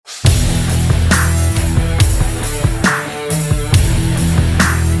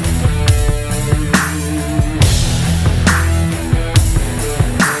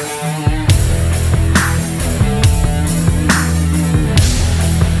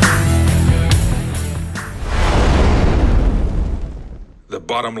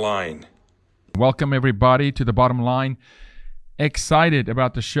bottom line. Welcome, everybody, to the bottom line. Excited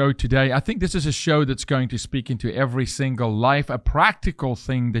about the show today. I think this is a show that's going to speak into every single life, a practical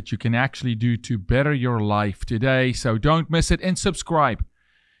thing that you can actually do to better your life today. So don't miss it and subscribe.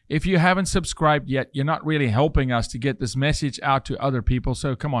 If you haven't subscribed yet, you're not really helping us to get this message out to other people.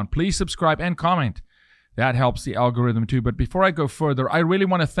 So come on, please subscribe and comment. That helps the algorithm too. But before I go further, I really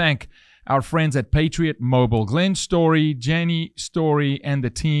want to thank our friends at Patriot Mobile, Glenn Story, Jenny Story, and the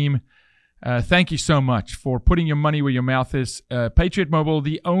team. Thank you so much for putting your money where your mouth is. Patriot Mobile,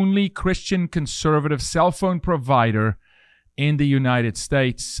 the only Christian conservative cell phone provider in the United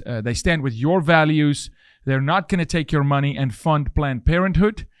States. They stand with your values. They're not going to take your money and fund Planned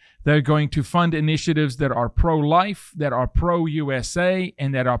Parenthood. They're going to fund initiatives that are pro-life, that are pro-USA,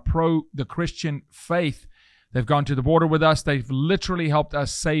 and that are pro the Christian faith. They've gone to the border with us. They've literally helped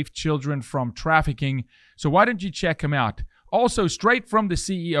us save children from trafficking. So why don't you check them out? Also, straight from the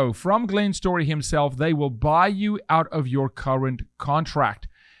CEO, from Glenn Story himself, they will buy you out of your current contract.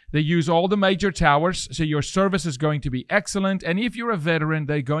 They use all the major towers, so your service is going to be excellent. And if you're a veteran,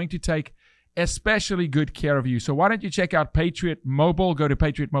 they're going to take especially good care of you. So why don't you check out Patriot Mobile? Go to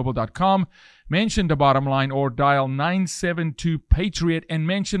patriotmobile.com, mention the bottom line, or dial 972-PATRIOT and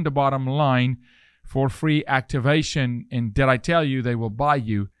mention the bottom line for free activation. And did I tell you they will buy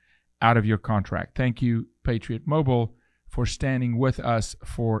you out of your contract? Thank you, Patriot Mobile, for standing with us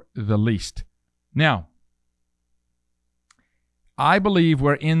for the least. Now, I believe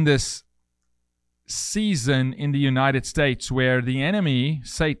we're in this season in the United States where the enemy,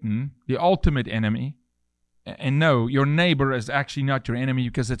 Satan, the ultimate enemy, and no, your neighbor is actually not your enemy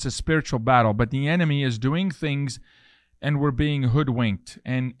because it's a spiritual battle, but the enemy is doing things and we're being hoodwinked.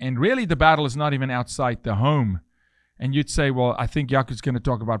 And really the battle is not even outside the home. And you'd say, well, I think Jacob's going to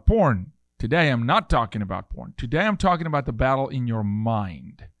talk about porn. Today I'm not talking about porn. Today I'm talking about the battle in your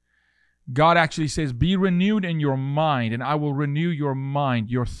mind. God actually says, be renewed in your mind, and I will renew your mind,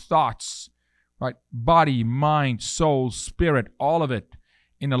 your thoughts, right? Body, mind, soul, spirit, all of it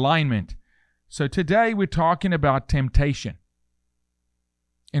in alignment. So today we're talking about temptation.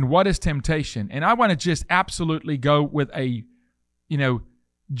 And what is temptation? And I want to just absolutely go with a,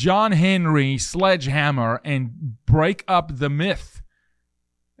 John Henry sledgehammer and break up the myth.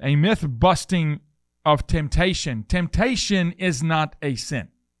 A myth busting of temptation. Temptation is not a sin.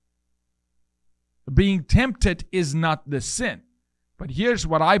 Being tempted is not the sin. But here's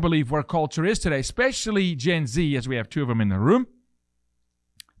what I believe where culture is today, especially Gen Z, as we have two of them in the room.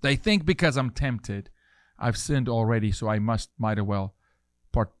 They think because I'm tempted, I've sinned already, so I might as well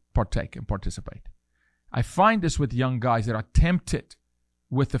partake and participate. I find this with young guys that are tempted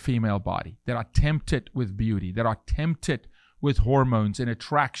with the female body, that are tempted with beauty, that are tempted with hormones and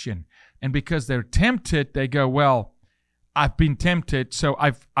attraction. And because they're tempted, they go, well, I've been tempted, so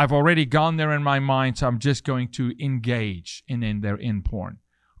I've already gone there in my mind, so I'm just going to engage in porn.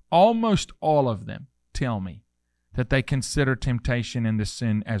 Almost all of them tell me that they consider temptation and the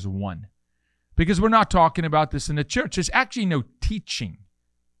sin as one. Because we're not talking about this in the church. There's actually no teaching,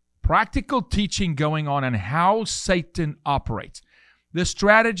 practical teaching going on how Satan operates. The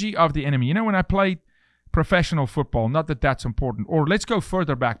strategy of the enemy. When I played professional football, not that that's important, or let's go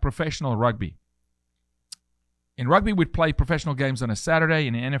further back, professional rugby. In rugby, we'd play professional games on a Saturday.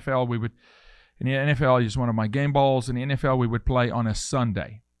 In the NFL is one of my game balls. In the NFL, we would play on a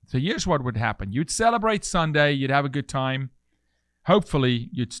Sunday. So here's what would happen. You'd celebrate Sunday. You'd have a good time. Hopefully,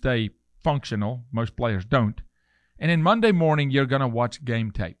 you'd stay functional. Most players don't. And then Monday morning, you're going to watch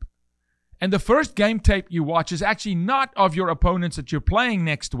game tape. And the first game tape you watch is actually not of your opponents that you're playing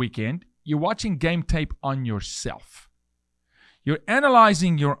next weekend. You're watching game tape on yourself. You're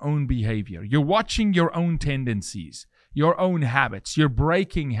analyzing your own behavior. You're watching your own tendencies, your own habits. You're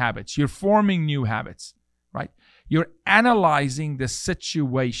breaking habits. You're forming new habits, right? You're analyzing the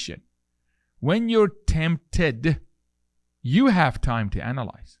situation. When you're tempted, you have time to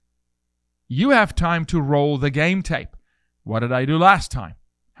analyze. You have time to roll the game tape. What did I do last time?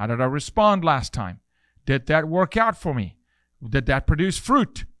 How did I respond last time? Did that work out for me? Did that produce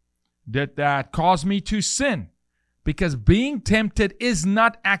fruit? Did that cause me to sin? Because being tempted is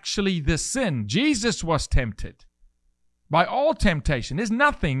not actually the sin. Jesus was tempted by all temptation. There's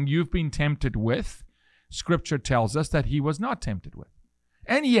nothing you've been tempted with. Scripture tells us that he was not tempted with.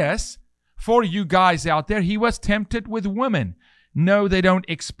 And yes, for you guys out there, he was tempted with women. No, they don't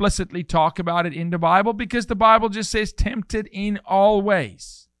explicitly talk about it in the Bible because the Bible just says tempted in all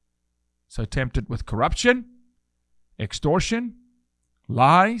ways. So tempted with corruption, extortion,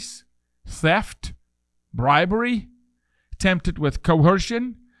 lies, theft, bribery, tempted with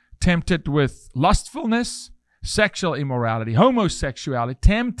coercion, tempted with lustfulness, sexual immorality, homosexuality,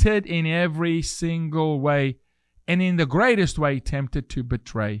 tempted in every single way, and in the greatest way, tempted to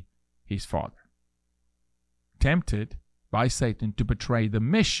betray his Father. Tempted by Satan to betray the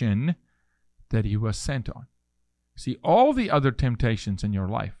mission that he was sent on. See, all the other temptations in your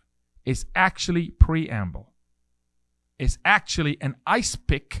life is actually preamble. It's actually an ice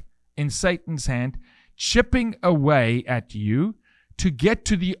pick in Satan's hand, chipping away at you to get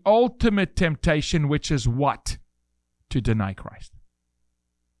to the ultimate temptation, which is what? To deny Christ.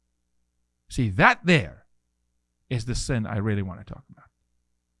 See, that there is the sin I really want to talk about.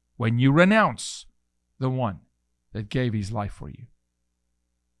 When you renounce the one that gave his life for you.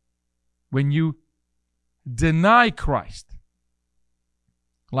 When you deny Christ,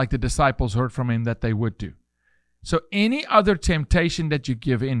 like the disciples heard from him that they would do. So any other temptation that you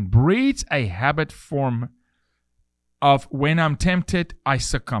give in breeds a habit form of when I'm tempted, I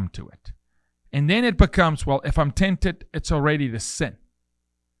succumb to it. And then it becomes, well, if I'm tempted, it's already the sin.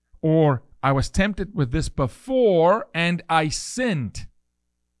 Or I was tempted with this before and I sinned.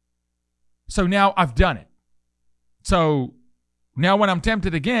 So now I've done it. So now when I'm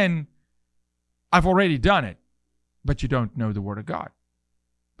tempted again, I've already done it. But you don't know the Word of God.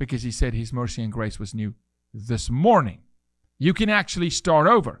 Because he said his mercy and grace was new this morning. You can actually start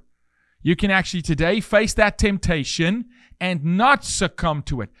over. You can actually today face that temptation and not succumb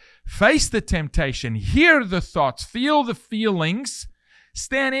to it. Face the temptation, hear the thoughts, feel the feelings,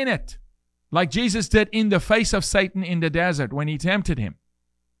 stand in it. Like Jesus did in the face of Satan in the desert when he tempted him.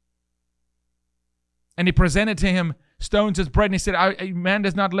 And he presented to him stones as bread. And he said, man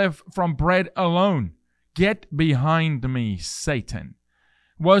does not live from bread alone. Get behind me, Satan.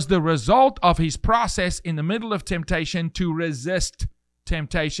 Was the result of his process in the middle of temptation to resist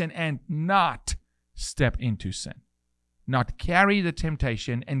temptation and not step into sin. Not carry the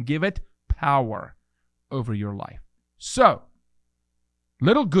temptation and give it power over your life. So,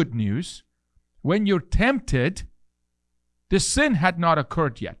 little good news. When you're tempted, the sin had not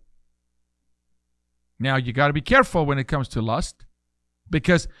occurred yet. Now, you got to be careful when it comes to lust.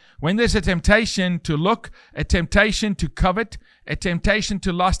 Because when there's a temptation to look, a temptation to covet, a temptation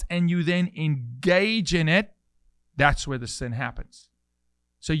to lust, and you then engage in it, that's where the sin happens.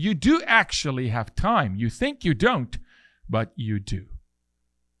 So you do actually have time. You think you don't, but you do.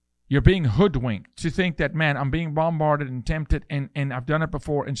 You're being hoodwinked to think that, man, I'm being bombarded and tempted, and I've done it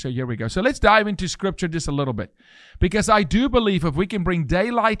before, and so here we go. So let's dive into Scripture just a little bit. Because I do believe if we can bring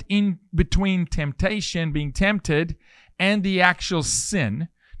daylight in between temptation, being tempted, and the actual sin.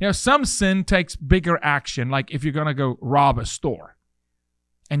 Now, some sin takes bigger action, like if you're going to go rob a store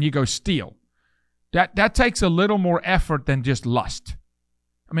and you go steal. That takes a little more effort than just lust.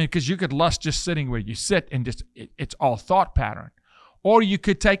 I mean, because you could lust just sitting where you sit and just it's all thought pattern. Or you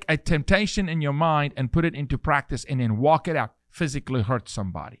could take a temptation in your mind and put it into practice and then walk it out, physically hurt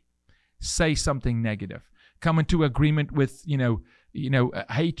somebody, say something negative, come into agreement with,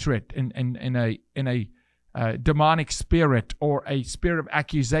 hatred in a demonic spirit or a spirit of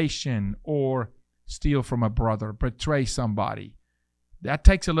accusation, or steal from a brother, betray somebody. That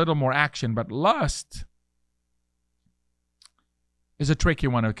takes a little more action, but lust is a tricky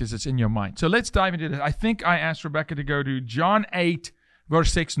one because it's in your mind. So let's dive into this. I think I asked Rebecca to go to John 8,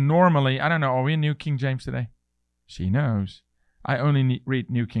 verse 6 normally. I don't know, are we in New King James today? She knows. I only read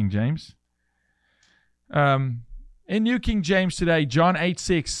New King James. In New King James today, John 8,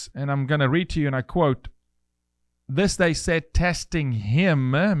 6, and I'm going to read to you, and I quote, "This they said, testing him,"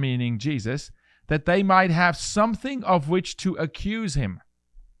 meaning Jesus, "that they might have something of which to accuse him."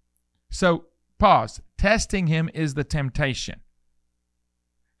 So, pause. Testing him is the temptation.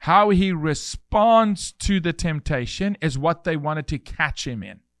 How he responds to the temptation is what they wanted to catch him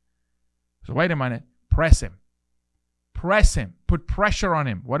in. So, wait a minute. Press him. Press him. Put pressure on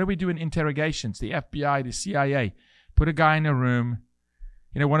him. What do we do in interrogations? The FBI, the CIA. Put a guy in a room.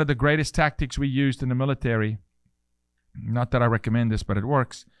 One of the greatest tactics we used in the military, not that I recommend this, but it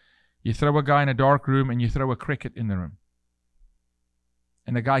works. You throw a guy in a dark room and you throw a cricket in the room.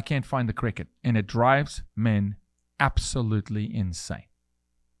 And the guy can't find the cricket. And it drives men absolutely insane.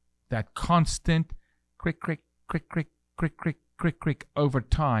 That constant crick, crick, crick, crick, crick, crick, crick, crick. Over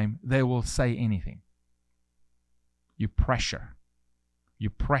time, they will say anything. You pressure. You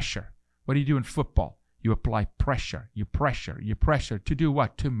pressure. What do you do in football? You apply pressure. You pressure. You pressure. To do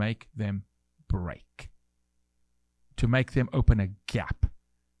what? To make them break. To make them open a gap,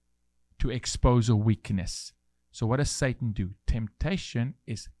 to expose a weakness. So what does Satan do? Temptation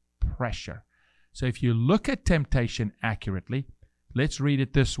is pressure. So if you look at temptation accurately, let's read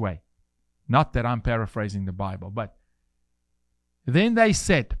it this way. Not that I'm paraphrasing the Bible, but then they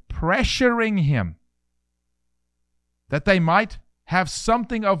said, pressuring him. that they might have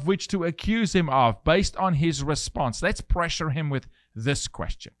something of which to accuse him of based on his response. Let's pressure him with this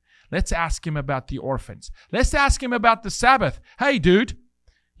question. Let's ask him about the orphans. Let's ask him about the Sabbath. Hey, dude,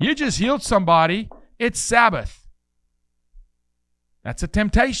 you just healed somebody. It's Sabbath. That's a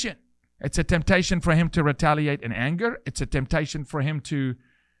temptation. It's a temptation for him to retaliate in anger. It's a temptation for him to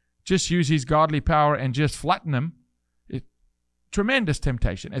just use his godly power and just flatten them. Tremendous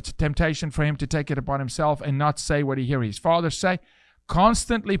temptation. It's a temptation for him to take it upon himself and not say what he hears his father say.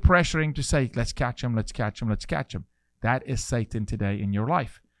 Constantly pressuring to say, let's catch him, let's catch him, let's catch him. That is Satan today in your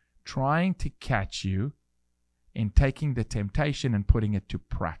life. Trying to catch you in taking the temptation and putting it to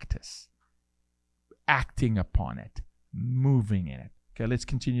practice. Acting upon it. Moving in it. Okay, let's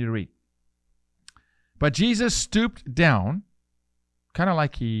continue to read. But Jesus stooped down, kind of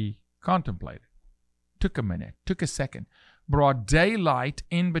like he contemplated. Took a minute, took a second. Brought daylight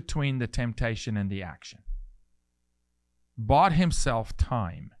in between the temptation and the action. Bought himself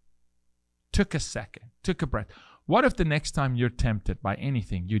time. Took a second, took a breath. What if the next time you're tempted by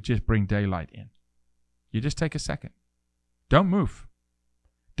anything, you just bring daylight in? You just take a second. Don't move.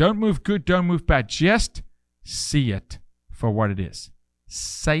 Don't move good, don't move bad. Just see it for what it is.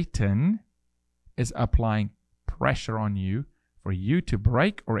 Satan is applying pressure on you for you to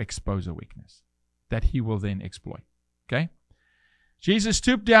break or expose a weakness that he will then exploit. Okay? Jesus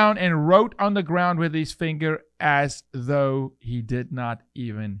stooped down and wrote on the ground with his finger as though he did not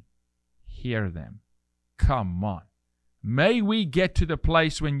even hear them. Come on. May we get to the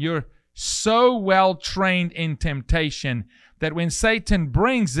place when you're so well trained in temptation that when Satan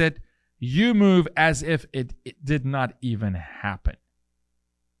brings it, you move as if it did not even happen.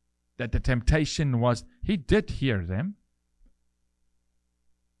 That the temptation was, he did hear them,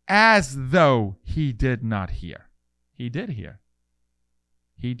 as though he did not hear. He did hear.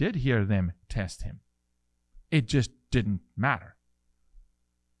 He did hear them test him. It just didn't matter.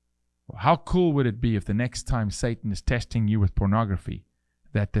 Well, how cool would it be if the next time Satan is testing you with pornography,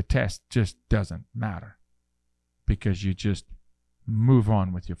 that the test just doesn't matter because you just move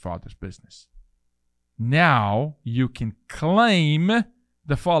on with your Father's business. Now you can claim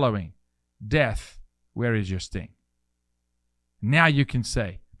the following. Death, where is your sting? Now you can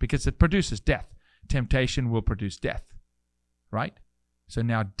say, because it produces death. Temptation will produce death. Right? So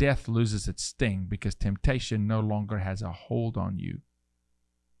now death loses its sting because temptation no longer has a hold on you.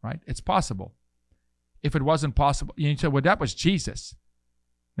 Right? It's possible. If it wasn't possible, you say, well, that was Jesus.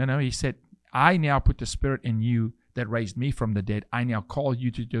 No, he said, I now put the Spirit in you that raised me from the dead. I now call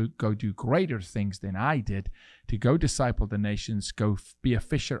you to go do greater things than I did, to go disciple the nations, go be a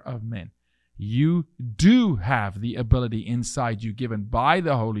fisher of men. You do have the ability inside you given by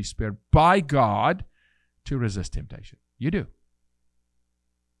the Holy Spirit, by God, to resist temptation. You do.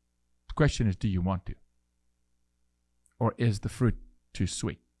 The question is, do you want to? Or is the fruit too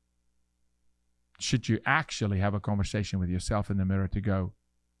sweet? Should you actually have a conversation with yourself in the mirror to go,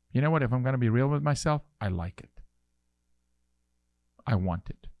 you know what, if I'm going to be real with myself, I like it. I want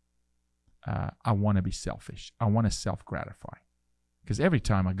it. I want to be selfish. I want to self-gratify. Because every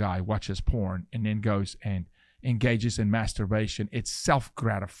time a guy watches porn and then goes and engages in masturbation, it's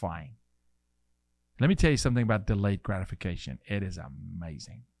self-gratifying. Let me tell you something about delayed gratification. It is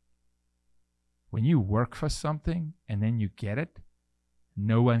amazing. When you work for something and then you get it,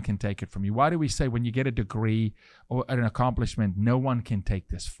 no one can take it from you. Why do we say when you get a degree or an accomplishment, no one can take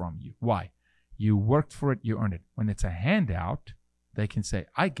this from you? Why? You worked for it, you earned it. When it's a handout, they can say,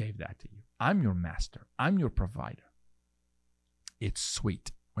 I gave that to you. I'm your master. I'm your provider. It's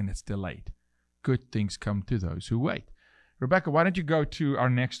sweet when it's delayed. Good things come to those who wait. Rebecca, why don't you go to our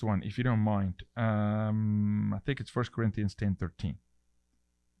next one, if you don't mind. I think it's 1 Corinthians 10:13.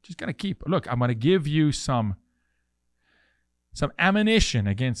 Just going to keep, look, I'm going to give you some ammunition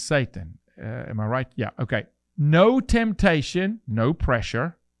against Satan. Am I right? Yeah, okay. No temptation, no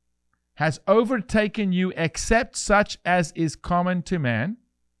pressure has overtaken you except such as is common to man.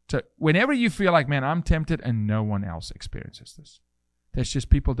 So whenever you feel like, man, I'm tempted and no one else experiences this. That's just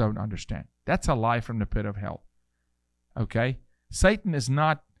people don't understand. That's a lie from the pit of hell. Okay? Satan is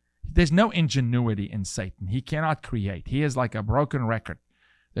not, there's no ingenuity in Satan. He cannot create. He is like a broken record.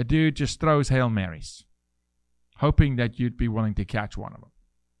 The dude just throws Hail Marys, hoping that you'd be willing to catch one of them.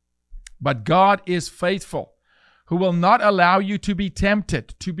 But God is faithful, who will not allow you to be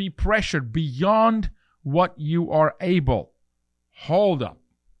tempted, to be pressured beyond what you are able. Hold up.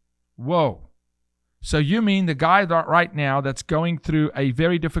 Whoa. So you mean the guy that right now that's going through a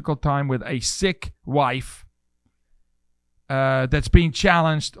very difficult time with a sick wife that's being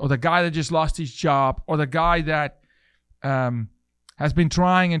challenged, or the guy that just lost his job, or the guy that has been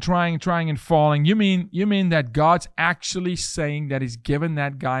trying and falling. You mean that God's actually saying that he's given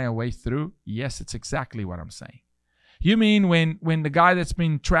that guy a way through? Yes, it's exactly what I'm saying. You mean when the guy that's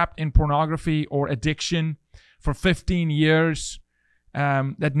been trapped in pornography or addiction for 15 years,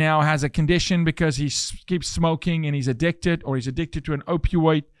 that now has a condition because he keeps smoking and he's addicted, or he's addicted to an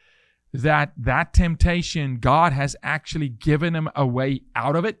opioid, that temptation, God has actually given him a way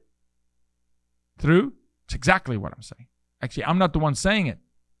out of it through? It's exactly what I'm saying. Actually, I'm not the one saying it.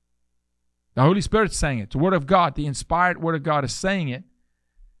 The Holy Spirit's saying it. The Word of God, the inspired Word of God is saying it.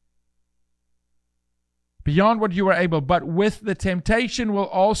 Beyond what you are able, but with the temptation will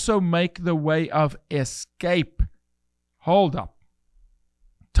also make the way of escape. Hold up.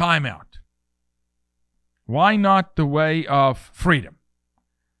 Time out. Why not the way of freedom?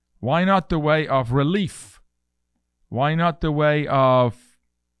 Why not the way of relief? Why not the way of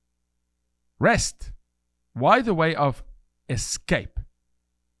rest? Why the way of escape?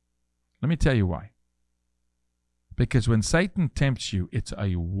 Let me tell you why. Because when Satan tempts you, it's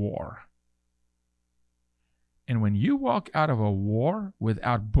a war. And when you walk out of a war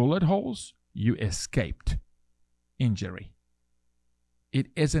without bullet holes, you escaped injury. It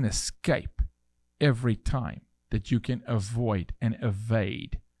is an escape every time that you can avoid and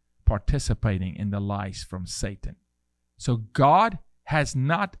evade participating in the lies from Satan. So God has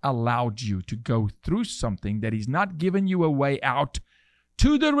not allowed you to go through something that he's not given you a way out,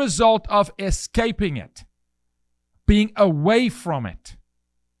 to the result of escaping it, being away from it.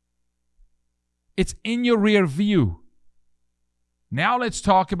 It's in your rear view. Now let's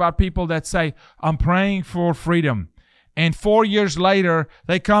talk about people that say, I'm praying for freedom. And 4 years later,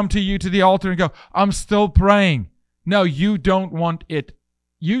 they come to you to the altar and go, I'm still praying. No, you don't want it.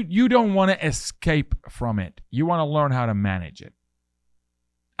 You don't want to escape from it. You want to learn how to manage it.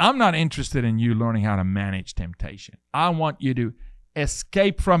 I'm not interested in you learning how to manage temptation. I want you to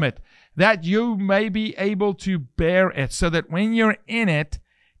escape from it, that you may be able to bear it, so that when you're in it,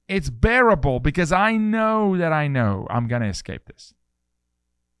 it's bearable, because I know I'm going to escape this.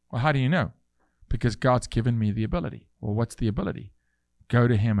 Well, how do you know? Because God's given me the ability. Well, what's the ability? Go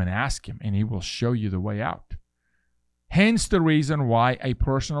to him and ask him, and he will show you the way out. Hence the reason why a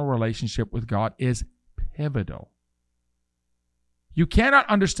personal relationship with God is pivotal. You cannot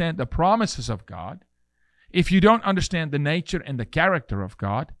understand the promises of God if you don't understand the nature and the character of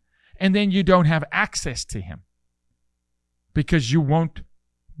God, and then you don't have access to him, because you won't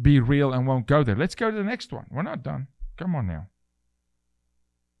be real and won't go there. Let's go to the next one. We're not done. Come on now.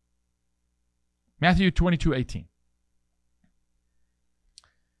 Matthew 22:18.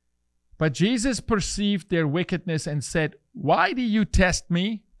 But Jesus perceived their wickedness and said, why do you test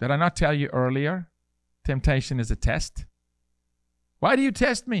me? Did I not tell you earlier? Temptation is a test. Why do you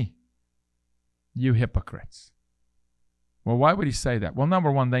test me? You hypocrites. Well, why would he say that? Well,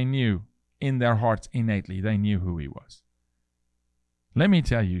 number one, they knew in their hearts innately, they knew who he was. Let me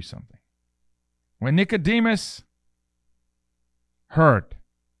tell you something. When Nicodemus heard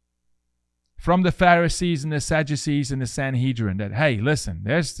from the Pharisees and the Sadducees and the Sanhedrin that, hey, listen,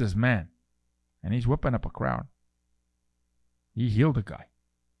 there's this man, and he's whipping up a crowd. He healed a guy.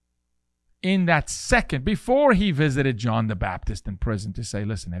 In that second, before he visited John the Baptist in prison to say,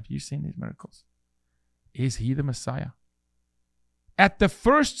 listen, have you seen these miracles? Is he the Messiah? At the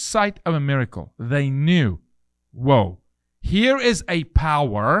first sight of a miracle, they knew, whoa, here is a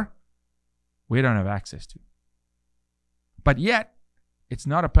power we don't have access to. But yet, it's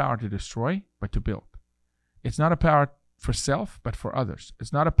not a power to destroy, but to build. It's not a power for self, but for others.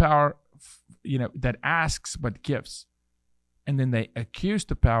 It's not a power, that asks but gives. And then they accuse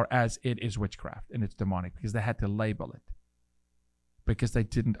the power as it is witchcraft and it's demonic, because they had to label it, because they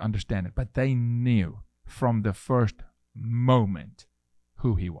didn't understand it. But they knew from the first moment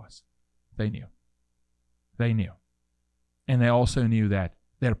who he was. They knew. They knew. And they also knew that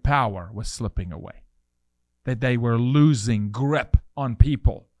their power was slipping away, that they were losing grip on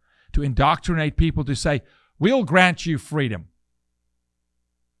people, to indoctrinate people to say, we'll grant you freedom.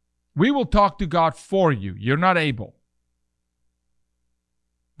 We will talk to God for you. You're not able.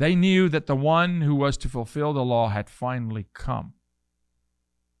 They knew that the one who was to fulfill the law had finally come.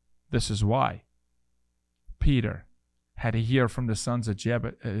 This is why Peter had to hear from the sons of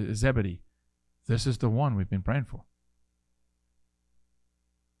Zebedee, this is the one we've been praying for.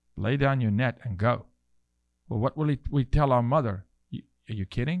 Lay down your net and go. Well, what will we tell our mother? Are you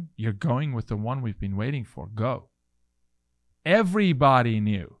kidding? You're going with the one we've been waiting for. Go. Everybody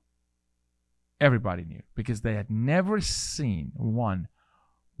knew. Everybody knew, because they had never seen one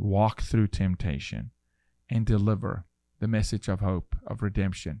walk through temptation and deliver the message of hope, of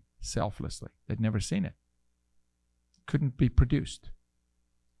redemption, selflessly. They'd never seen it. couldn't be produced,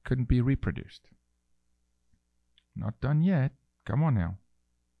 couldn't be reproduced. Not done yet. Come on now.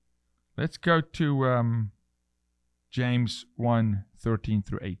 Let's go to James 1:13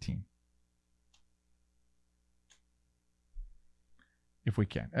 through 18. If we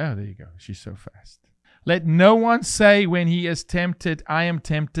can. Oh, there you go. She's so fast. Let no one say when he is tempted, I am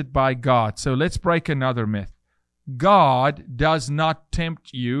tempted by God. So let's break another myth. God does not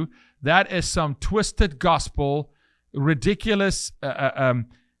tempt you. That is some twisted gospel, ridiculous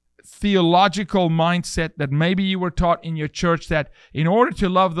theological mindset that maybe you were taught in your church, that in order to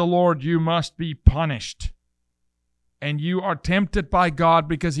love the Lord, you must be punished. And you are tempted by God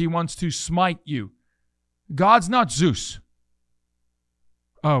because he wants to smite you. God's not Zeus.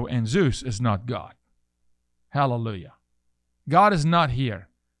 Oh, and Zeus is not God. Hallelujah. God is not here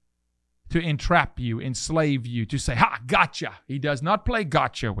to entrap you, enslave you, to say, ha, gotcha. He does not play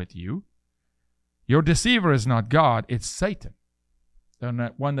gotcha with you. Your deceiver is not God, it's Satan.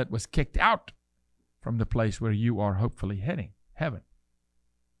 The one that was kicked out from the place where you are hopefully heading, heaven.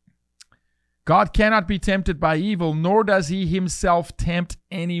 God cannot be tempted by evil, nor does he himself tempt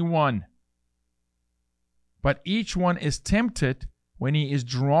anyone. But each one is tempted when he is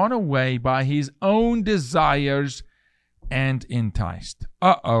drawn away by his own desires and enticed.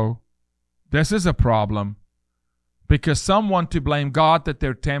 This is a problem. Because some want to blame God that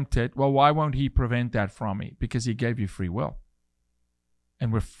they're tempted. Well, why won't he prevent that from me? Because he gave you free will.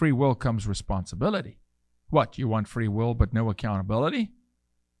 And with free will comes responsibility. What, you want free will but no accountability?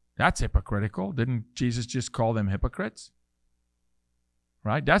 That's hypocritical. Didn't Jesus just call them hypocrites?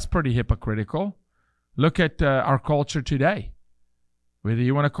 Right? That's pretty hypocritical. Look at our culture today. Whether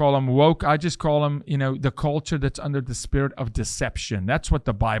you want to call them woke, I just call them, the culture that's under the spirit of deception. That's what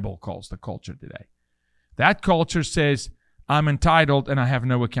the Bible calls the culture today. That culture says, I'm entitled and I have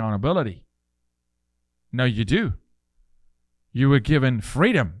no accountability. No, you do. You were given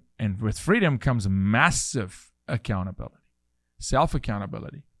freedom, and with freedom comes massive accountability,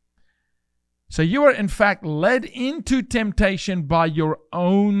 self-accountability. So you are in fact led into temptation by your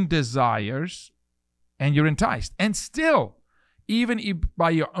own desires, and you're enticed. And still, even by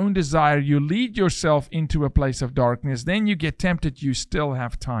your own desire, you lead yourself into a place of darkness. Then you get tempted. You still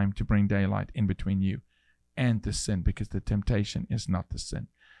have time to bring daylight in between you and the sin, because the temptation is not the sin.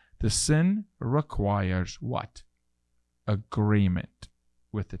 The sin requires what? Agreement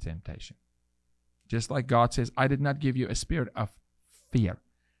with the temptation. Just like God says, I did not give you a spirit of fear.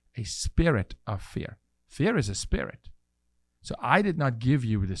 A spirit of fear. Fear is a spirit. So I did not give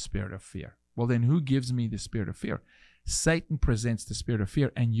you the spirit of fear. Well, then who gives me the spirit of fear? Satan presents the spirit of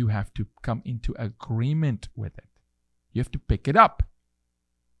fear, and you have to come into agreement with it. You have to pick it up.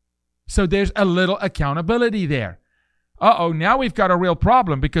 So there's a little accountability there. Now we've got a real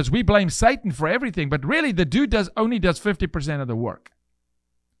problem, because we blame Satan for everything, but really the dude only does 50% of the work.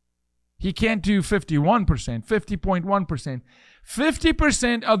 He can't do 51%, 50.1%.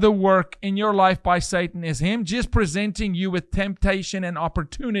 50% of the work in your life by Satan is him just presenting you with temptation and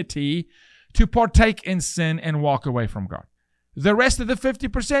opportunity to partake in sin and walk away from God. The rest of the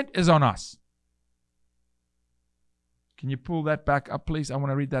 50% is on us. Can you pull that back up, please? I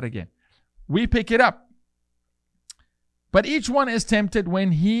want to read that again. We pick it up. But each one is tempted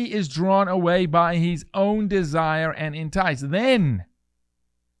when he is drawn away by his own desire and enticed. Then,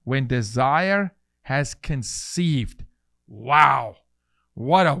 when desire has conceived. Wow,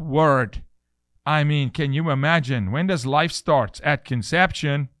 what a word. I mean, can you imagine? When does life start? At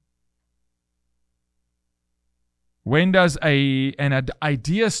conception. When does an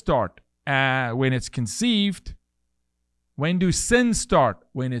idea start? When it's conceived. When do sins start?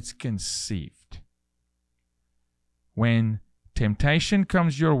 When it's conceived. When temptation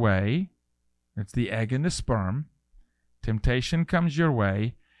comes your way, it's the egg and the sperm. Temptation comes your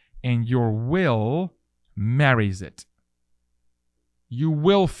way, and your will marries it. You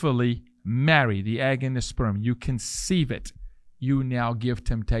willfully marry the egg and the sperm. You conceive it. You now give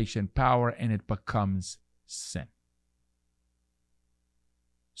temptation power, and it becomes sin.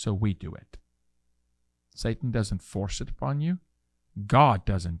 So we do it. Satan doesn't force it upon you. God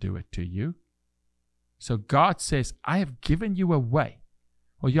doesn't do it to you. So God says, I have given you a way.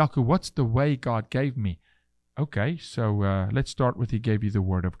 Well, Yaku, what's the way God gave me? Okay, so let's start with he gave you the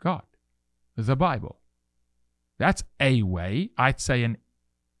Word of God, the Bible. That's a way. I'd say an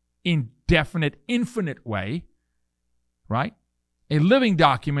indefinite, infinite way, right? A living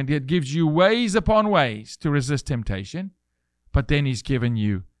document that gives you ways upon ways to resist temptation. But then he's given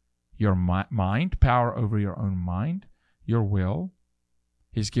you your mind, power over your own mind, your will.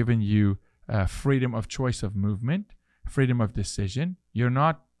 He's given you freedom of choice of movement, freedom of decision. You're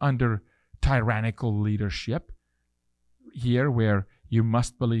not under tyrannical leadership. here where you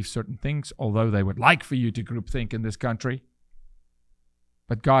must believe certain things, although they would like for you to groupthink in this country.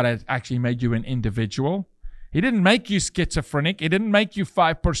 But God has actually made you an individual. He didn't make you schizophrenic. He didn't make you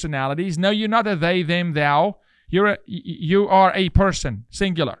 5 personalities. No, you're not a they, them, thou. You are a person,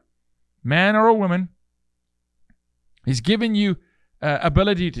 singular, man or a woman. He's given you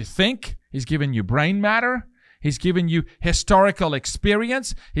ability to think. He's given you brain matter. He's given you historical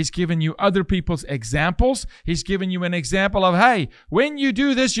experience. He's given you other people's examples. He's given you an example of, hey, when you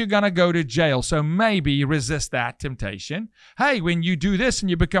do this, you're going to go to jail. So maybe resist that temptation. Hey, when you do this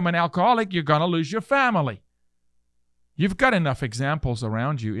and you become an alcoholic, you're going to lose your family. You've got enough examples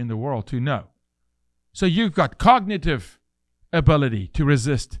around you in the world to know. So you've got cognitive ability to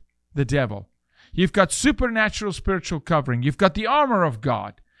resist the devil. You've got supernatural spiritual covering. You've got the armor of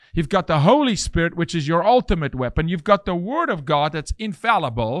God. You've got the Holy Spirit, which is your ultimate weapon. You've got the Word of God that's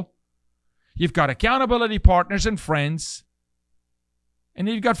infallible. You've got accountability partners and friends. And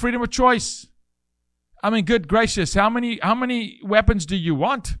you've got freedom of choice. I mean, good gracious, how many weapons do you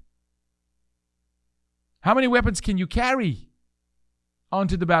want? How many weapons can you carry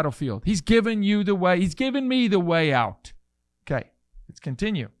onto the battlefield? He's given you the way. He's given me the way out. Okay, let's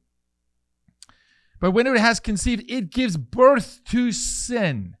continue. But when it has conceived, it gives birth to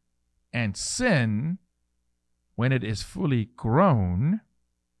sin. And sin, when it is fully grown,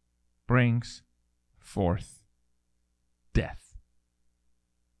 brings forth death.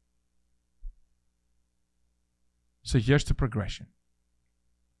 So here's the progression.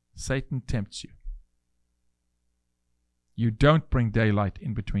 Satan tempts you. You don't bring daylight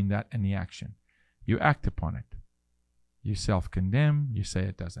in between that and the action. You act upon it. You self-condemn. You say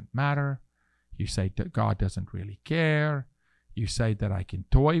it doesn't matter. You say that God doesn't really care. You say that I can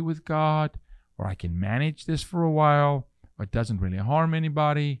toy with God, or I can manage this for a while, or it doesn't really harm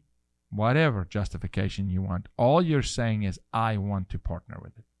anybody. Whatever justification you want. All you're saying is, I want to partner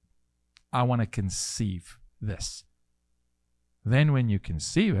with it. I want to conceive this. Then when you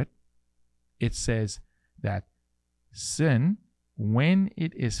conceive it, it says that sin, when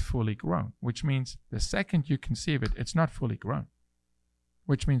it is fully grown, which means the second you conceive it, it's not fully grown.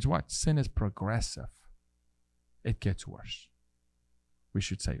 Which means what? Sin is progressive. It gets worse. We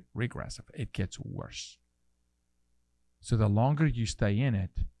should say regressive. It gets worse. So the longer you stay in it,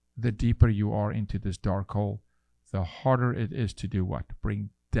 the deeper you are into this dark hole, the harder it is to do what?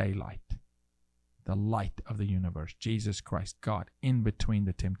 Bring daylight. The light of the universe. Jesus Christ, God, in between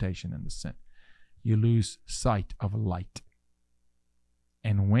the temptation and the sin. You lose sight of light.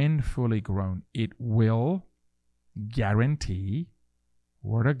 And when fully grown, it will guarantee,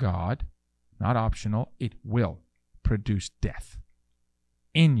 Word of God, not optional, it will produce death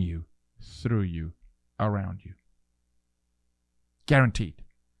in you, through you, around you. Guaranteed.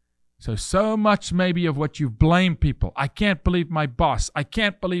 So much maybe of what you've blamed people. I can't believe my boss. I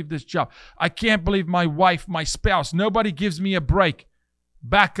can't believe this job. I can't believe my wife, my spouse. Nobody gives me a break.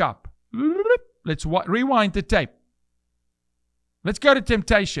 Back up. Let's rewind the tape. Let's go to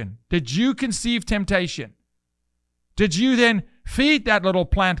temptation. Did you conceive temptation? Did you then feed that little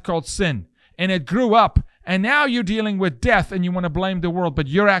plant called sin? And it grew up, and now you're dealing with death, and you want to blame the world, but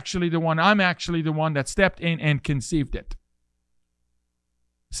you're actually the one, I'm actually the one that stepped in and conceived it.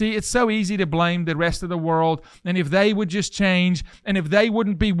 See, it's so easy to blame the rest of the world, and if they would just change, and if they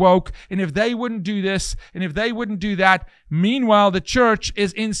wouldn't be woke, and if they wouldn't do this, and if they wouldn't do that. Meanwhile, the church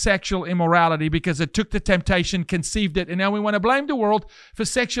is in sexual immorality because it took the temptation, conceived it, and now we want to blame the world for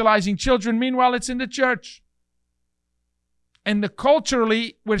sexualizing children. Meanwhile, it's in the church. And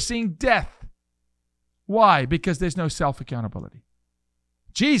culturally, we're seeing death. Why? Because there's no self-accountability.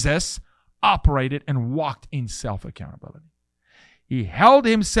 Jesus operated and walked in self-accountability. He held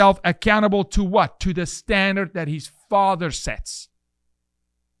himself accountable to what? To the standard that his Father sets.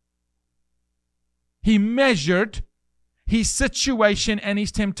 He measured his situation and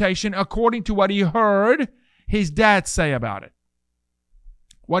his temptation according to what he heard his dad say about it.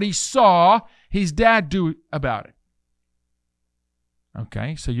 What he saw his dad do about it.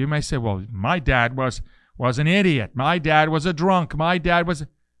 Okay, so you may say, well, my dad was an idiot. My dad was a drunk. My dad was...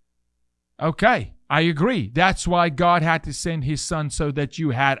 Okay, I agree. That's why God had to send his son, so that you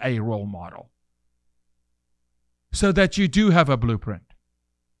had a role model. So that you do have a blueprint.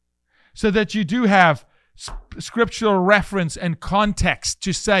 So that you do have scriptural reference and context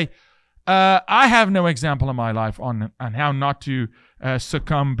to say, I have no example in my life on how not to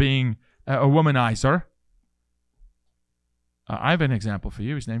succumb being a womanizer. I have an example for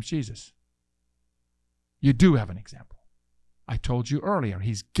you. His name's Jesus. You do have an example. I told you earlier,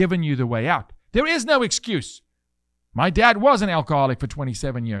 he's given you the way out. There is no excuse. My dad was an alcoholic for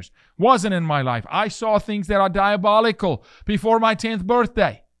 27 years. Wasn't in my life. I saw things that are diabolical before my 10th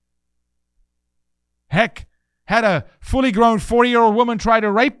birthday. Heck, had a fully grown 40-year-old woman try to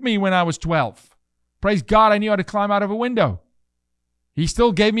rape me when I was 12. Praise God, I knew how to climb out of a window. He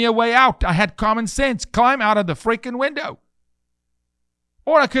still gave me a way out. I had common sense. Climb out of the freaking window.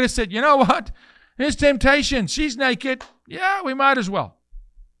 Or I could have said, you know what? There's temptation. She's naked. Yeah, we might as well.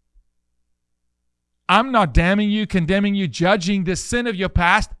 I'm not damning you, condemning you, judging the sin of your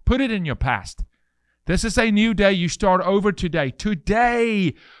past. Put it in your past. This is a new day. You start over today.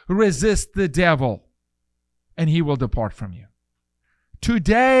 Today, resist the devil, and he will depart from you.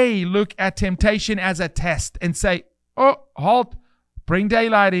 Today, look at temptation as a test and say, oh, halt. Bring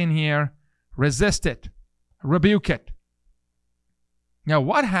daylight in here. Resist it. Rebuke it. Now,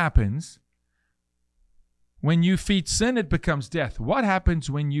 what happens when you feed sin? It becomes death. What happens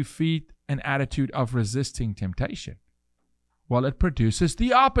when you feed an attitude of resisting temptation? Well, it produces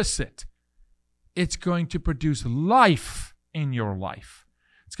the opposite. It's going to produce life in your life.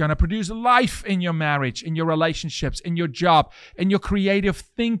 It's going to produce life in your marriage, in your relationships, in your job, in your creative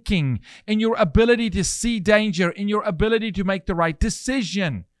thinking, in your ability to see danger, in your ability to make the right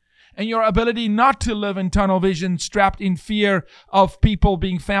decision, and your ability not to live in tunnel vision, strapped in fear of people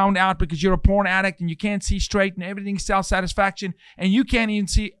being found out because you're a porn addict and you can't see straight and everything's self-satisfaction and you can't even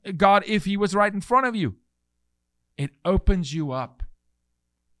see God if he was right in front of you. It opens you up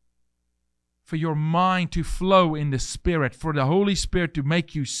for your mind to flow in the Spirit, for the Holy Spirit to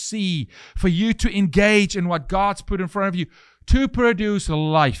make you see, for you to engage in what God's put in front of you to produce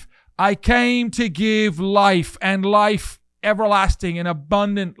life. I came to give life, and life everlasting and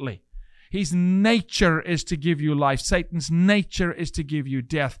abundantly. His nature is to give you life. Satan's nature is to give you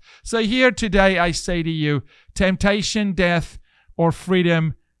death. So here today I say to you, temptation, death, or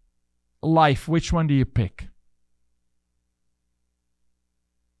freedom, life. Which one do you pick?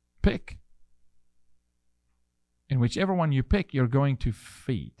 Pick. And whichever one you pick, you're going to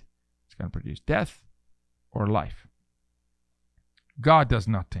feed. It's going to produce death or life. God does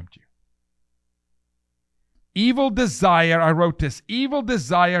not tempt you. Evil desire, I wrote this, evil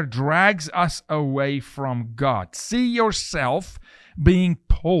desire drags us away from God. See yourself being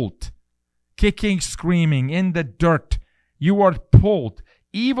pulled, kicking, screaming in the dirt. You are pulled.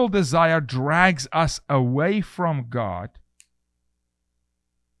 Evil desire drags us away from God,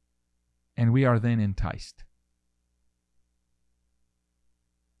 and we are then enticed.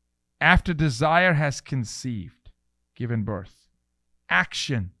 After desire has conceived, given birth,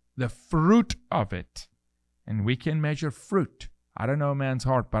 action, the fruit of it. And we can measure fruit. I don't know a man's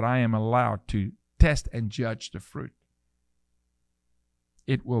heart, but I am allowed to test and judge the fruit.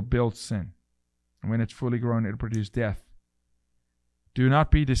 It will build sin. And when it's fully grown, it will produce death. Do not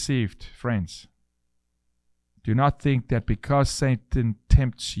be deceived, friends. Do not think that because Satan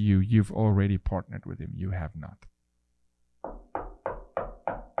tempts you, you've already partnered with him. You have not.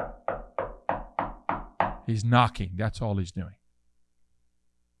 He's knocking. That's all he's doing.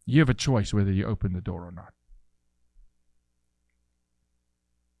 You have a choice whether you open the door or not.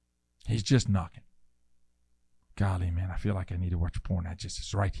 He's just knocking. Golly, man, I feel like I need to watch porn.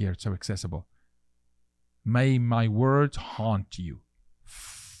 It's right here. It's so accessible. May my words haunt you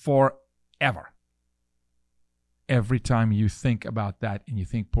forever. Every time you think about that and you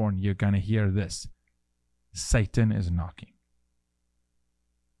think porn, you're going to hear this. Satan is knocking.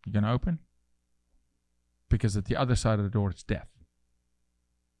 You going to open? Because at the other side of the door, it's death.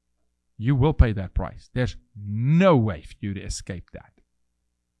 You will pay that price. There's no way for you to escape that.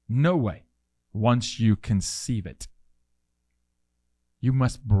 No way. Once you conceive it, you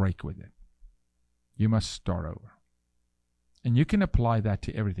must break with it. You must start over. And you can apply that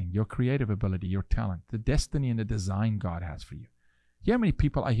to everything. Your creative ability, your talent, the destiny and the design God has for you. You know how many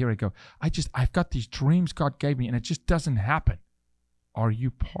people I hear it go, I've got these dreams God gave me and it just doesn't happen. Are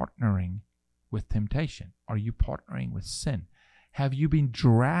you partnering with temptation? Are you partnering with sin? Have you been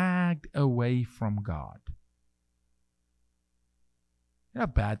dragged away from God? You know how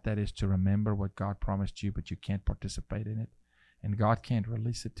bad that is to remember what God promised you, but you can't participate in it, and God can't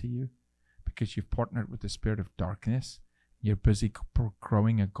release it to you because you've partnered with the spirit of darkness. You're busy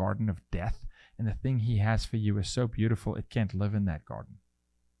growing a garden of death, and the thing He has for you is so beautiful it can't live in that garden.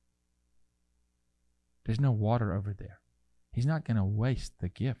 There's no water over there. He's not going to waste the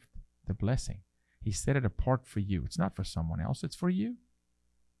gift, the blessing. He set it apart for you. It's not for someone else. It's for you.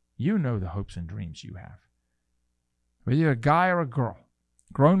 You know the hopes and dreams you have. Whether you're a guy or a girl,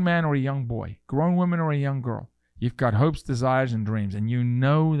 grown man or a young boy, grown woman or a young girl, you've got hopes, desires, and dreams, and you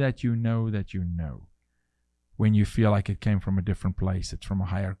know that you know that you know. when you feel like it came from a different place. It's from a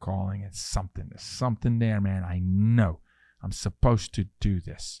higher calling. It's something. There's something there, man. I know I'm supposed to do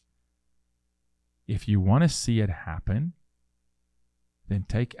this. If you want to see it happen, then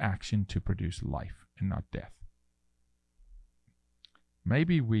take action to produce life and not death.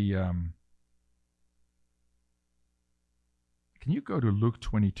 Maybe we... can you go to Luke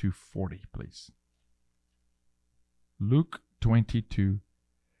 22:40, please? Luke 22:40.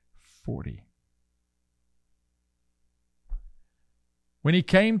 When he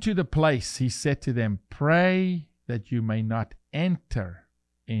came to the place, he said to them, "Pray that you may not enter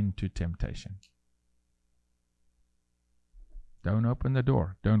into temptation." Don't open the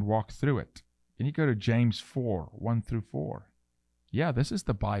door. Don't walk through it. Can you go to James 4:1-4? Yeah, this is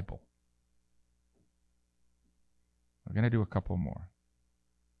the Bible. We're going to do a couple more.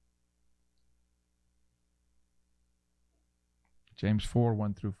 James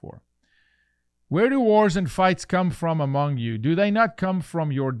 4:1-4. Where do wars and fights come from among you? Do they not come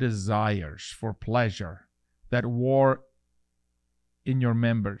from your desires for pleasure that war in your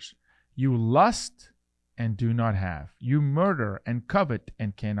members? You lust and do not have. You murder and covet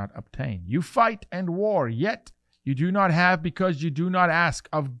and cannot obtain. You fight and war, yet you do not have because you do not ask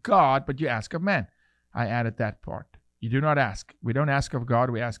of God, but you ask of man. I added that part. You do not ask. We don't ask of God,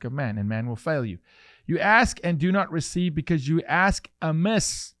 we ask of man, and man will fail you. You ask and do not receive because you ask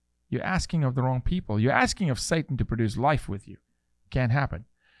amiss. You're asking of the wrong people. You're asking of Satan to produce life with you. Can't happen.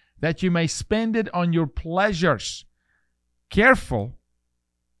 That you may spend it on your pleasures. Careful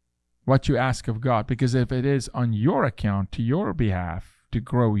what you ask of God, because if it is on your account, to your behalf, to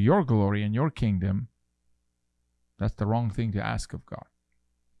grow your glory and your kingdom, that's the wrong thing to ask of God.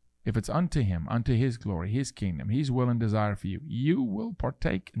 If it's unto him, unto his glory, his kingdom, his will and desire for you, you will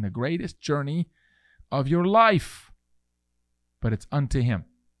partake in the greatest journey of your life. But it's unto him.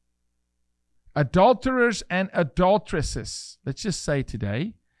 Adulterers and adulteresses. Let's just say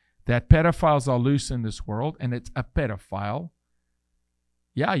today that pedophiles are loose in this world, and it's a pedophile.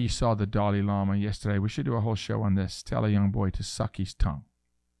 Yeah, you saw the Dalai Lama yesterday. We should do a whole show on this. Tell a young boy to suck his tongue.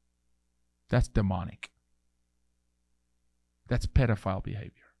 That's demonic. That's pedophile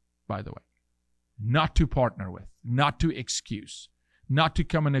behavior, by the way. Not to partner with, not to excuse, not to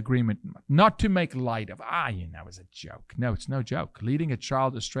come in agreement, not to make light of, that was a joke. No, it's no joke. Leading a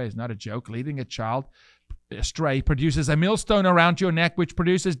child astray is not a joke. Leading a child astray produces a millstone around your neck, which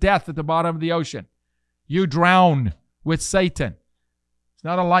produces death at the bottom of the ocean. You drown with Satan. It's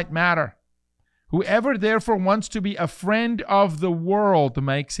not a light matter. Whoever therefore wants to be a friend of the world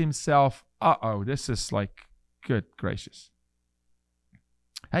makes himself, this is like, good gracious.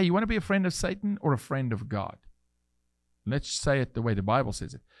 Hey, you want to be a friend of Satan or a friend of God? Let's say it the way the Bible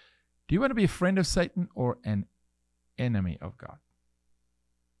says it. Do you want to be a friend of Satan or an enemy of God?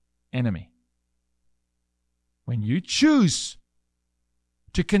 Enemy. When you choose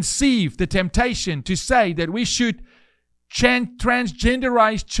to conceive the temptation to say that we should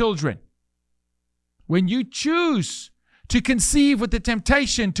transgenderize children, when you choose to conceive with the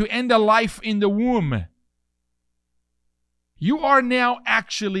temptation to end a life in the womb, you are now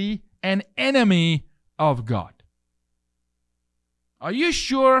actually an enemy of God. Are you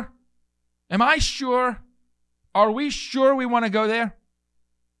sure? Am I sure? Are we sure we want to go there?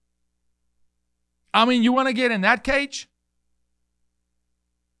 I mean, you want to get in that cage?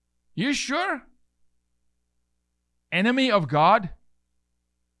 You sure? Enemy of God?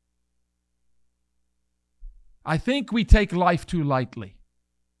 I think we take life too lightly.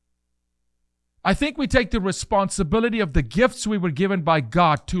 I think we take the responsibility of the gifts we were given by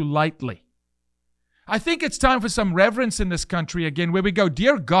God too lightly. I think it's time for some reverence in this country again, where we go,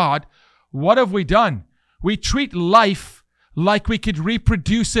 dear God, what have we done? We treat life like we could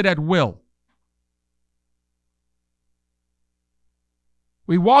reproduce it at will.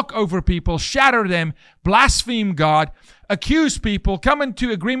 We walk over people, shatter them, blaspheme God, accuse people, come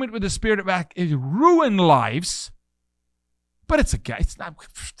into agreement with the spirit of ruin lives. But it's not it's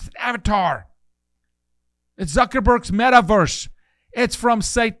an avatar. It's Zuckerberg's metaverse. It's from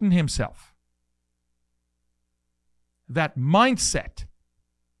Satan himself. That mindset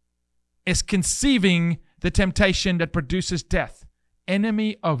is conceiving the temptation that produces death.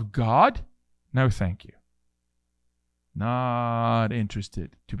 Enemy of God? No, thank you. Not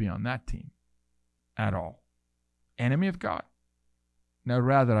interested to be on that team at all. Enemy of God? No,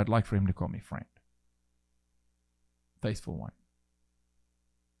 rather I'd like for him to call me friend. Faithful one.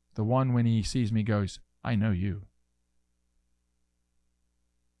 The one when he sees me goes, I know you.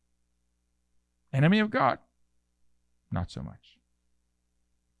 Enemy of God? Not so much.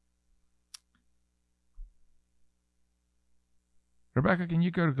 Rebecca, can you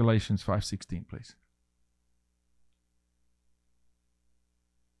go to Galatians 5:16, please?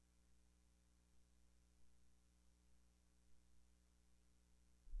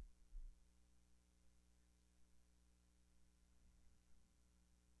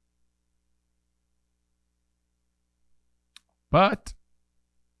 But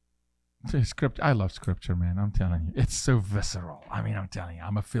I love scripture, man. I'm telling you. It's so visceral. I mean, I'm telling you.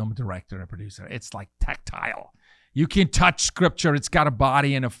 I'm a film director and a producer. It's like tactile. You can touch scripture. It's got a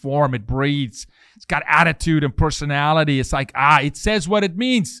body and a form. It breathes. It's got attitude and personality. It's like, it says what it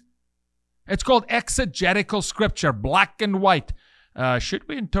means. It's called exegetical scripture, black and white. Should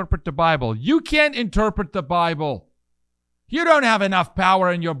we interpret the Bible? You can't interpret the Bible. You don't have enough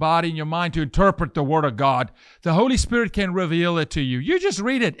power in your body and your mind to interpret the Word of God. The Holy Spirit can reveal it to you. You just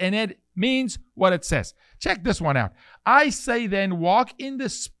read it, and it means what it says. Check this one out. I say then, walk in the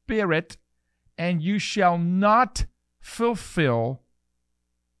Spirit, and you shall not fulfill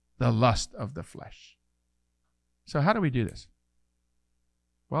the lust of the flesh. So how do we do this?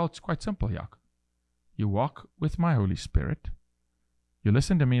 Well, it's quite simple, Jacob. You walk with my Holy Spirit. You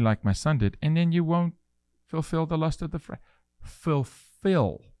listen to me like my son did, and then you won't fulfill the lust of the flesh.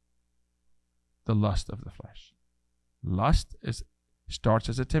 Fulfill the lust of the flesh. Lust starts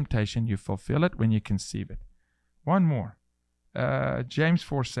as a temptation. You fulfill it when you conceive it. One more. James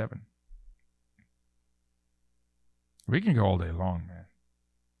 4:7. We can go all day long, man.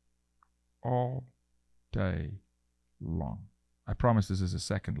 All day long. I promise this is the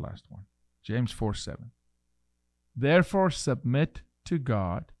second last one. James 4:7. Therefore submit to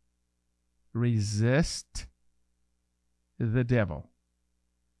God. Resist the devil.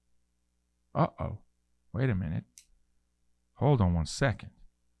 Wait a minute. Hold on one second.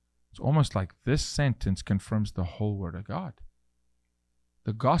 It's almost like this sentence confirms the whole Word of God.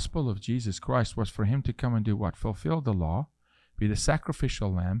 The gospel of Jesus Christ was for him to come and do what? Fulfill the law, be the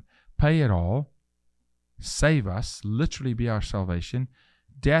sacrificial lamb, pay it all, save us, literally be our salvation,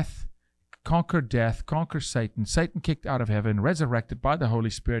 conquer death, conquer Satan. Satan kicked out of heaven, resurrected by the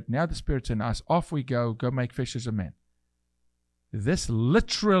Holy Spirit. Now the Spirit's in us. Off we go make fishers of men. This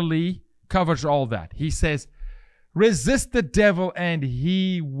literally covers all that. He says, resist the devil and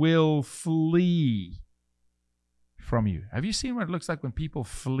he will flee from you. Have you seen what it looks like when people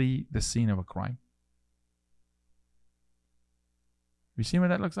flee the scene of a crime? Have you seen what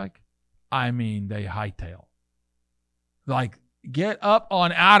that looks like? I mean, they hightail. Like, get up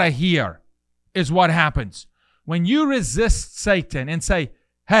on out of here is what happens. When you resist Satan and say,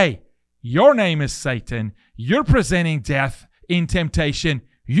 hey, your name is Satan, you're presenting death in temptation,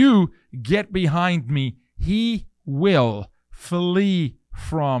 you get behind me, he will flee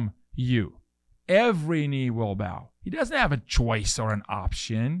from you. Every knee will bow. He doesn't have a choice or an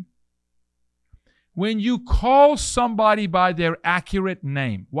option. When you call somebody by their accurate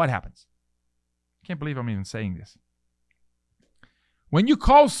name, what happens? I can't believe I'm even saying this. When you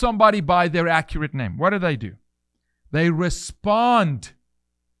call somebody by their accurate name, what do? They respond.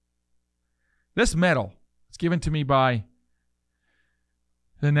 This medal is given to me by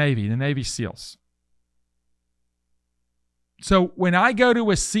the Navy SEALs. So when I go to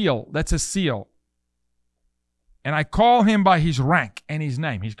a SEAL, that's a SEAL, and I call him by his rank and his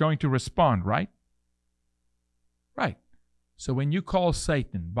name, he's going to respond, right? Right. So when you call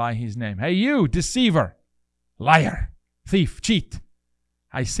Satan by his name, hey, you, deceiver, liar, thief, cheat,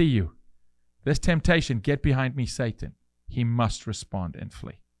 I see you. This temptation, get behind me, Satan. He must respond and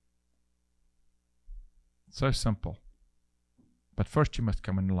flee. So simple. But first you must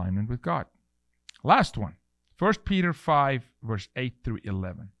come in alignment with God. Last one. 1 Peter 5, verse 8 through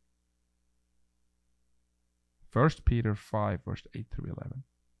 11. 1 Peter 5, verse 8 through 11.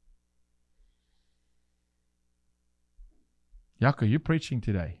 Jaco, you're preaching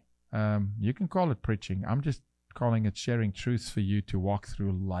today. You can call it preaching. I'm just calling it sharing truths for you to walk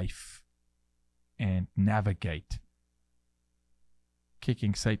through life and navigate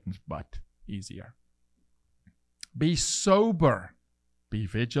kicking Satan's butt easier. Be sober. Be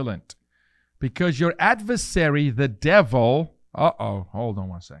vigilant. Because your adversary, the devil... hold on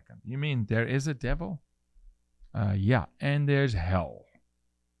one second. You mean there is a devil? Yeah, and there's hell.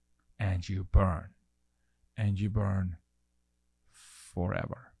 And you burn. And you burn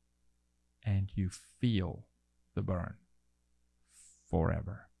forever. And you feel the burn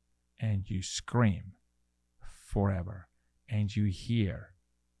forever. And you scream forever. And you hear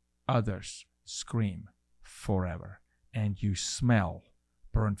others scream forever. And you smell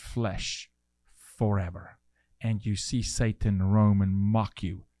burnt flesh forever. And you see Satan roam and mock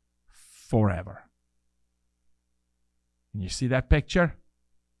you forever. And you see that picture?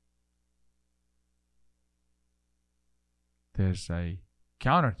 There's a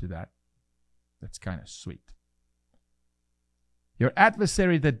counter to that that's kind of sweet. Your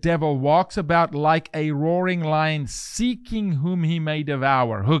adversary, the devil, walks about like a roaring lion, seeking whom he may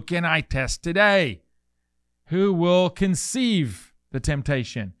devour. Who can I test today? Who will conceive the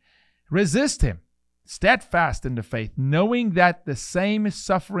temptation? Resist him. steadfast in the faith, knowing that the same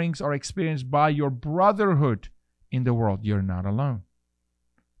sufferings are experienced by your brotherhood in the world. You're not alone.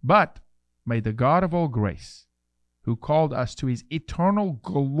 But may the God of all grace, who called us to his eternal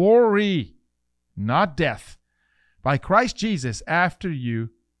glory, not death, by Christ Jesus, after you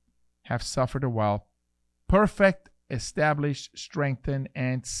have suffered a while, perfect, establish, strengthen,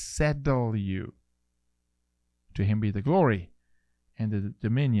 and settle you. To him be the glory and the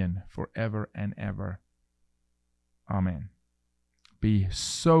dominion forever and ever. Amen. Be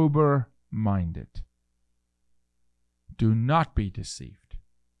sober-minded. Do not be deceived.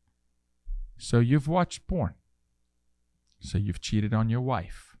 So you've watched porn. So you've cheated on your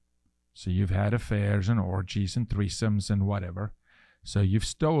wife. So you've had affairs and orgies and threesomes and whatever. So you've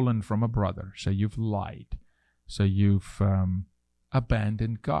stolen from a brother. So you've lied. So you've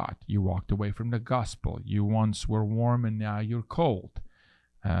abandoned God. You walked away from the gospel. You once were warm and now you're cold.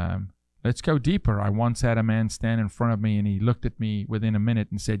 Let's go deeper. I once had a man stand in front of me and he looked at me within a minute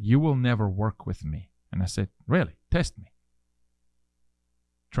and said, "You will never work with me." And I said, "Really? Test me.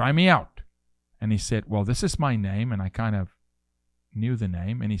 Try me out." And he said, "Well, this is my name." And I kind of knew the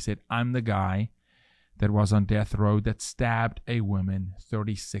name. And he said, "I'm the guy that was on death row that stabbed a woman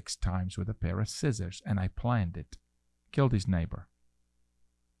 36 times with a pair of scissors. And I planned it. Killed his neighbor.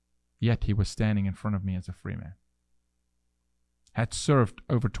 Yet he was standing in front of me as a free man. Had served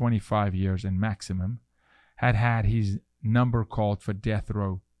over 25 years in maximum. Had had his number called for death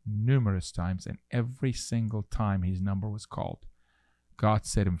row numerous times. And every single time his number was called, God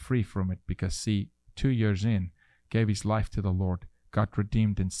set him free from it because, see, 2 years in, gave his life to the Lord, got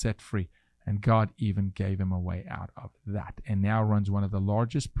redeemed and set free, and God even gave him a way out of that, and now runs one of the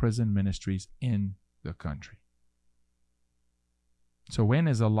largest prison ministries in the country. So when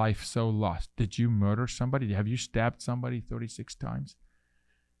is a life so lost? Did you murder somebody? Have you stabbed somebody 36 times?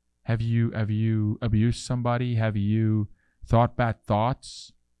 Have you abused somebody? Have you thought bad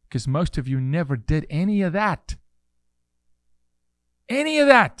thoughts? Because most of you never did any of that. Any of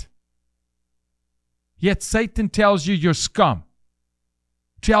that. Yet Satan tells you you're scum.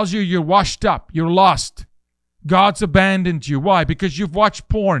 Tells you you're washed up. You're lost. God's abandoned you. Why? Because you've watched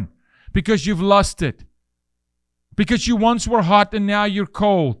porn. Because you've lusted. Because you once were hot and now you're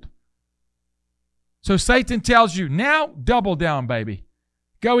cold. So Satan tells you, now double down, baby.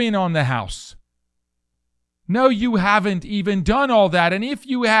 Go in on the house. No, you haven't even done all that. And if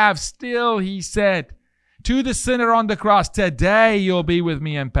you have, still, he said, to the sinner on the cross, today you'll be with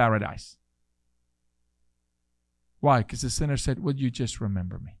me in paradise. Why? Because the sinner said, "Will you just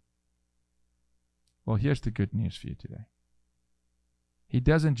remember me?" Well, here's the good news for you today. He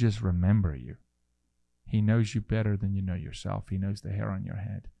doesn't just remember you. He knows you better than you know yourself. He knows the hair on your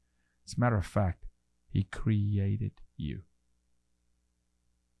head. As a matter of fact, he created you.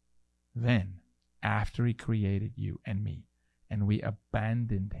 Then, after he created you and me, and we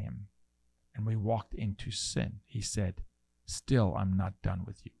abandoned him, and we walked into sin, he said, "Still, I'm not done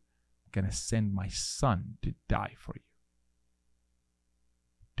with you. I'm going to send my son to die for you,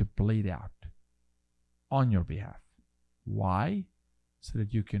 to bleed out on your behalf." Why? So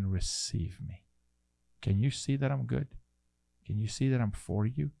that you can receive me. Can you see that I'm good? Can you see that I'm for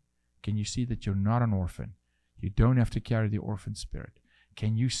you? Can you see that you're not an orphan? You don't have to carry the orphan spirit.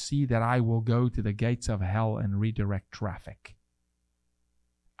 Can you see that I will go to the gates of hell and redirect traffic?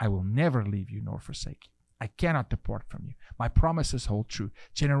 I will never leave you nor forsake you. I cannot depart from you. My promises hold true,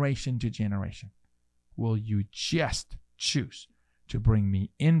 generation to generation. Will you just choose to bring me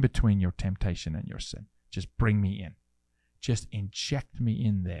in between your temptation and your sin? Just bring me in. Just inject me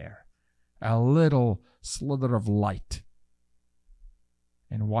in there. A little slither of light.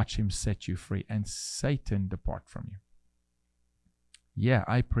 And watch him set you free. And Satan depart from you. Yeah,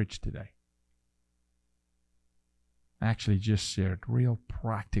 I preached today. I actually just shared real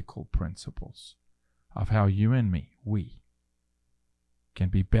practical principles of how you and me, we, can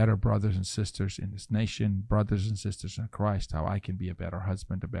be better brothers and sisters in this nation, brothers and sisters in Christ, how I can be a better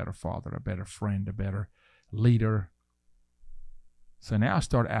husband, a better father, a better friend, a better leader. So now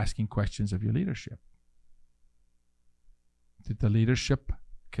start asking questions of your leadership. Did the leadership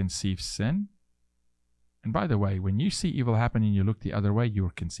conceive sin? And by the way, when you see evil happen and you look the other way,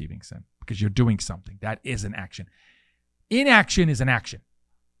 you're conceiving sin because you're doing something. That is an action. Inaction is an action.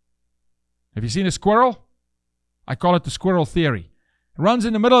 Have you seen a squirrel? I call it the squirrel theory. It runs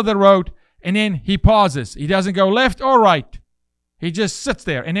in the middle of the road and then he pauses. He doesn't go left or right. He just sits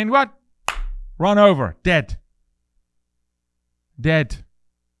there and then what? Run over. Dead. Dead.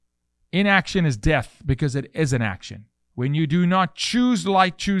 Inaction is death because it is an action. When you do not choose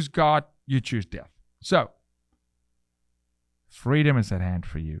light, choose God, you choose death. So, freedom is at hand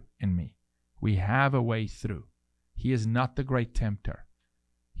for you and me. We have a way through. He is not the great tempter.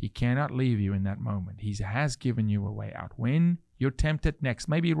 He cannot leave you in that moment. He has given you a way out. When you're tempted next,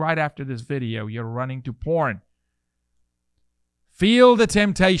 maybe right after this video, you're running to porn. Feel the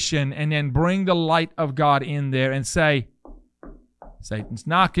temptation and then bring the light of God in there and say, Satan's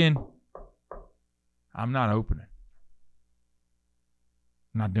knocking. I'm not opening.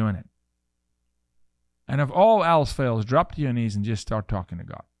 I'm not doing it. And if all else fails, drop to your knees and just start talking to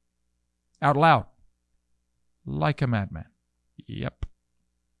God. Out loud. Like a madman. Yep.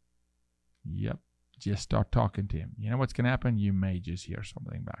 Just start talking to him. You know what's going to happen? You may just hear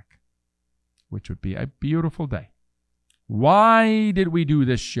something back, which would be a beautiful day. Why did we do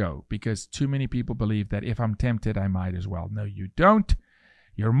this show? Because too many people believe that if I'm tempted, I might as well. No, you don't.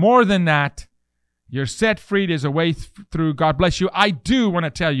 You're more than that. You're set free. There's a way through. God bless you. I do want to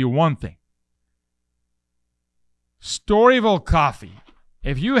tell you one thing. Storyville coffee.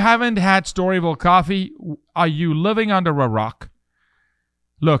 If you haven't had Storyville coffee, are you living under a rock?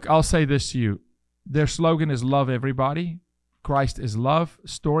 Look, I'll say this to you. Their slogan is love everybody. Christ is love.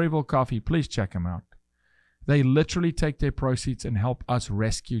 Storyville coffee, please check them out. They literally take their proceeds and help us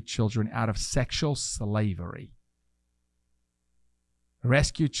rescue children out of sexual slavery.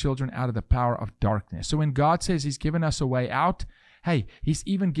 Rescue children out of the power of darkness. So when God says he's given us a way out, hey, he's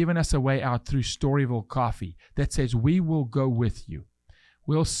even given us a way out through Storyville Coffee that says we will go with you.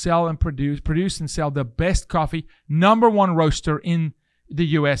 We'll sell and produce and sell the best coffee, #1 roaster in the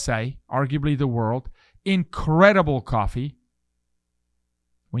USA, arguably the world. Incredible coffee.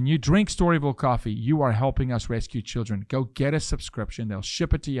 When you drink Storyville coffee, you are helping us rescue children. Go get a subscription. They'll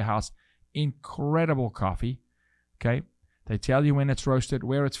ship it to your house. Incredible coffee. Okay? They tell you when it's roasted,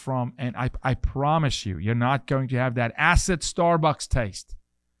 where it's from, and I promise you, you're not going to have that acid Starbucks taste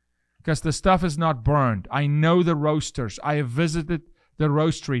because the stuff is not burned. I know the roasters. I have visited the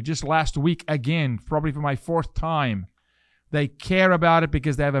roastery just last week again, probably for my 4th time. They care about it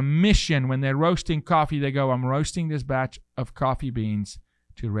because they have a mission. When they're roasting coffee, they go, I'm roasting this batch of coffee beans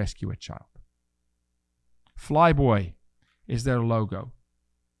to rescue a child. Flyboy is their logo.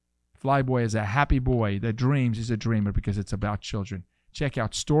 Flyboy is a happy boy that dreams. Is a dreamer because it's about children. Check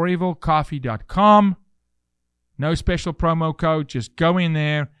out StoryvilleCoffee.com. No special promo code. Just go in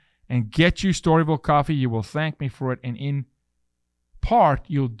there and get you Storyville Coffee. You will thank me for it. And in part,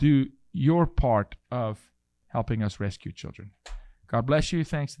 you'll do your part of helping us rescue children. God bless you.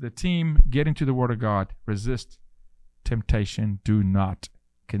 Thanks to the team. Get into the Word of God. Resist temptation. Do not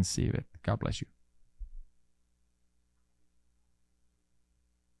conceive it. God bless you.